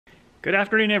Good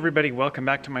afternoon, everybody. Welcome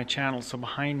back to my channel. So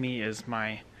behind me is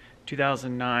my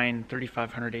 2009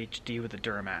 3500 HD with a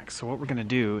Duramax. So what we're going to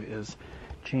do is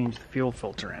change the fuel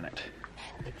filter in it.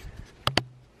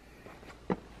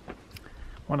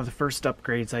 One of the first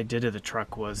upgrades I did to the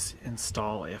truck was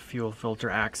install a fuel filter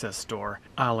access door.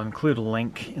 I'll include a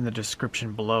link in the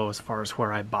description below as far as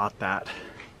where I bought that.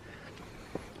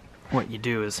 What you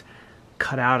do is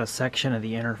cut out a section of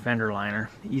the inner fender liner.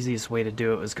 The easiest way to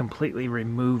do it was completely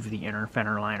remove the inner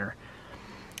fender liner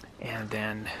and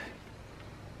then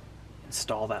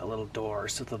install that little door.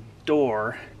 So the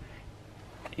door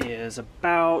is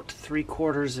about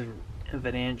 3/4 of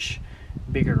an inch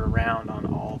bigger around on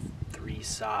all three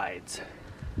sides,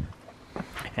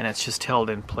 and it's just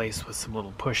held in place with some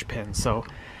little push pins. So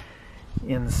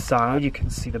inside you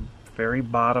can see the very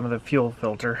bottom of the fuel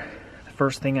filter. The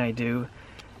first thing I do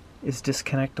is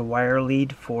disconnect the wire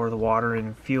lead for the water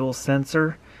and fuel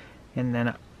sensor and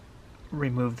then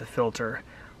remove the filter.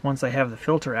 Once I have the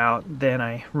filter out, then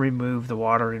I remove the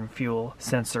water and fuel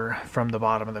sensor from the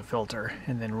bottom of the filter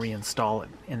and then reinstall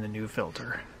it in the new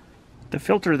filter. The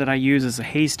filter that I use is a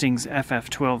Hastings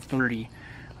FF1230.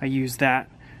 I use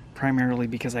that primarily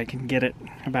because I can get it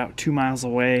about 2 miles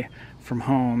away from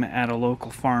home at a local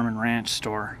farm and ranch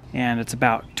store, and it's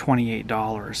about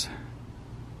 $28.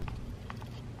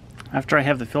 After I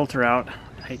have the filter out,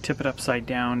 I tip it upside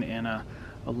down in a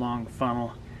long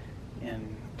funnel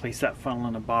and place that funnel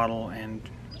in a bottle and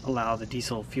allow the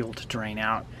diesel fuel to drain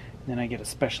out. And then I get a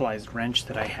specialized wrench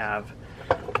that I have,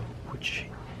 which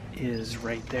is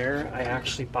right there. I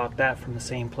actually bought that from the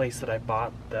same place that I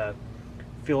bought the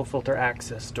fuel filter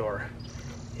access door.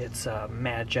 It's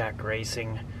Mad Jack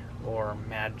Racing or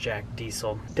Mad Jack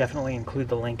Diesel. Definitely include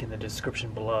the link in the description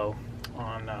below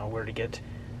on where to get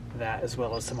that, as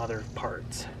well as some other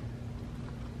parts.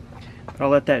 But I'll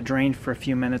let that drain for a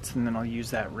few minutes and then I'll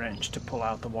use that wrench to pull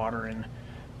out the water and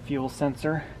fuel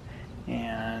sensor,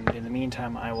 and in the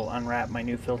meantime I will unwrap my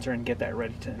new filter and get that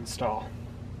ready to install.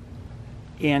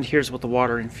 And here's what the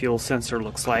water and fuel sensor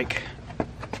looks like.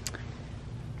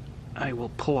 I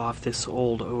will pull off this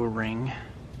old O-ring.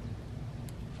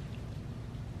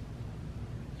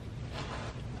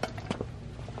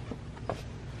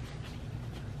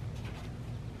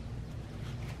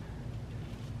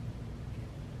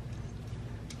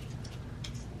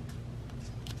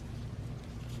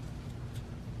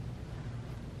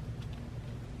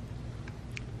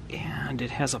 And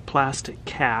it has a plastic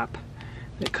cap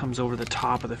that comes over the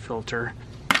top of the filter,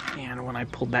 and when I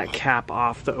pulled that cap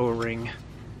off, the O-ring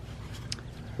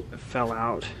fell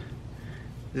out.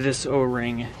 This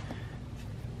O-ring,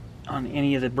 on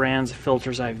any of the brands of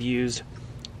filters I've used,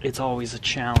 it's always a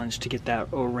challenge to get that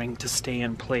O-ring to stay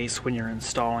in place when you're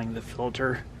installing the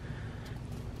filter.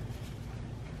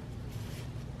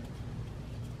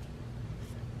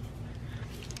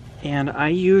 And I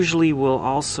usually will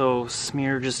also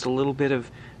smear just a little bit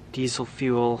of diesel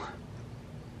fuel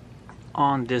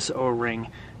on this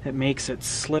O-ring. That makes it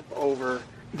slip over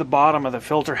the bottom of the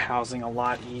filter housing a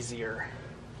lot easier.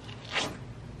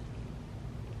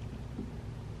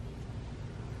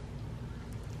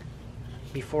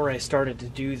 Before I started to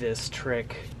do this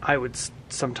trick, I would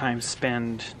sometimes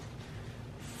spend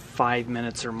 5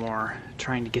 minutes or more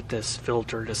trying to get this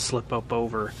filter to slip up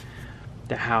over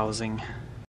the housing.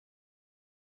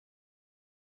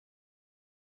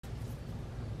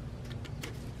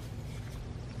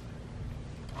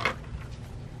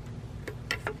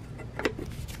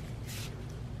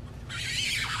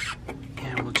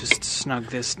 We'll just snug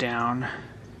this down.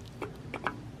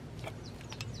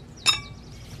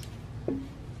 It's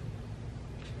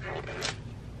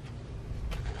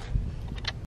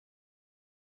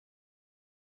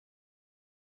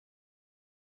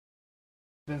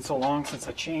been so long since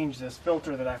I changed this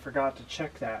filter that I forgot to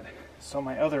check that. So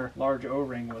my other large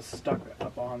O-ring was stuck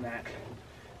up on that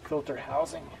filter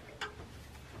housing.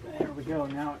 There we go,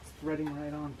 now it's threading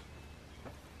right on.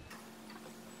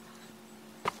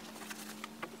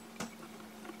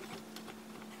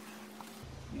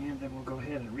 And then we'll go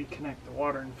ahead and reconnect the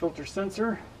water and filter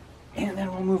sensor, and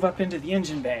then we'll move up into the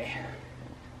engine bay.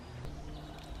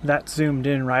 That zoomed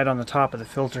in right on the top of the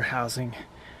filter housing.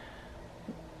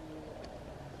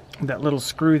 That little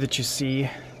screw that you see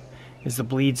is the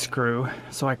bleed screw,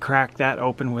 so I cracked that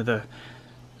open with a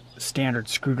standard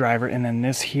screwdriver, and then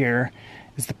this here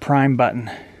is the prime button.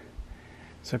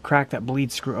 So crack that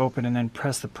bleed screw open and then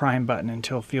press the prime button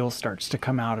until fuel starts to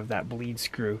come out of that bleed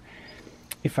screw.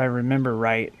 If I remember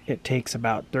right, it takes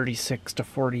about 36 to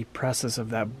 40 presses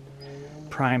of that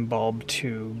prime bulb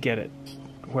to get it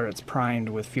where it's primed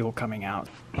with fuel coming out.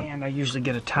 And I usually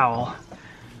get a towel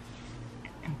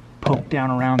and poke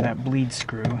down around that bleed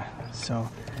screw. So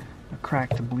I'll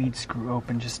crack the bleed screw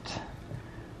open just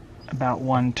about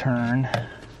one turn.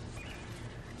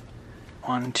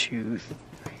 1, 2, 3.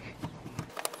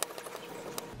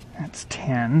 That's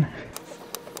 10.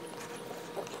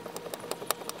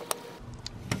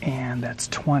 And that's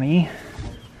 20.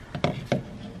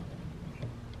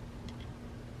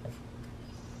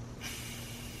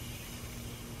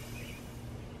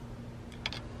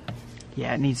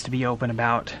 Yeah, it needs to be open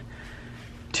about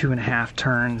 2.5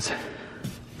 turns.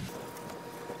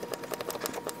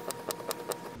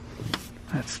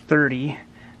 That's 30.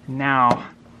 Now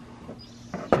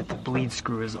that the bleed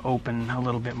screw is open a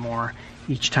little bit more,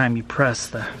 each time you press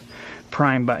the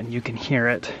prime button you can hear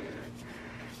it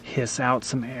hiss out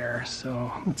some air.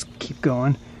 So let's keep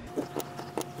going.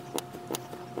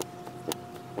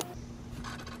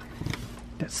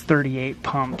 That's 38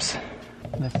 pumps.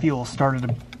 The fuel started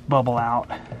to bubble out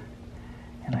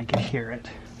and I could hear it.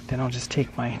 Then I'll just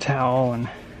take my towel and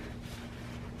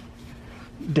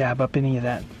dab up any of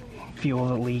that fuel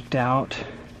that leaked out.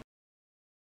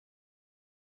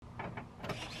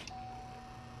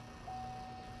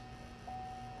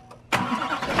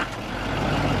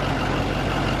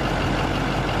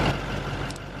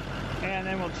 And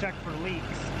then we'll check for leaks.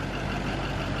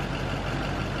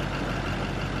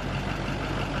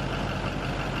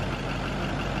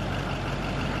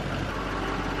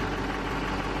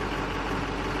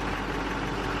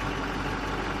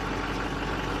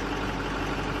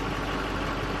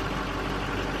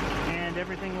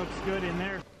 Everything looks good in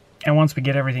there. And once we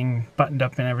get everything buttoned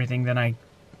up and everything, then I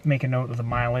make a note of the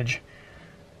mileage.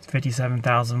 It's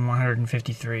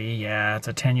 57,153. Yeah, it's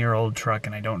a 10-year-old truck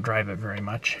and I don't drive it very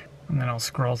much. And then I'll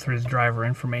scroll through the driver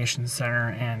information center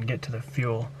and get to the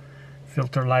fuel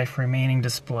filter life remaining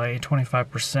display,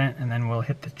 25%, and then we'll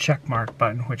hit the check mark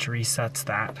button, which resets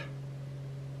that.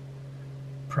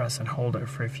 Press and hold it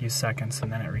for a few seconds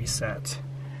and then it resets.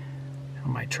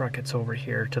 On my truck, it's over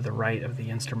here to the right of the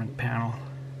instrument panel.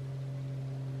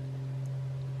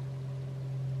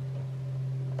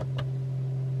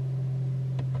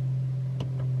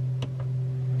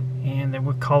 And then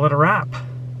we'll call it a wrap.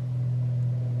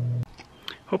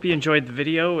 Hope you enjoyed the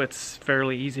video. It's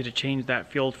fairly easy to change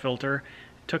that fuel filter.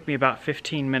 It took me about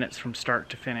 15 minutes from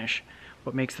start to finish.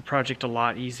 What makes the project a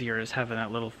lot easier is having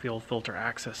that little fuel filter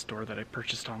access door that I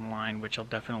purchased online, which I'll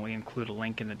definitely include a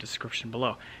link in the description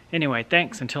below. Anyway,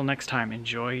 thanks. Until next time,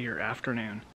 enjoy your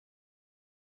afternoon.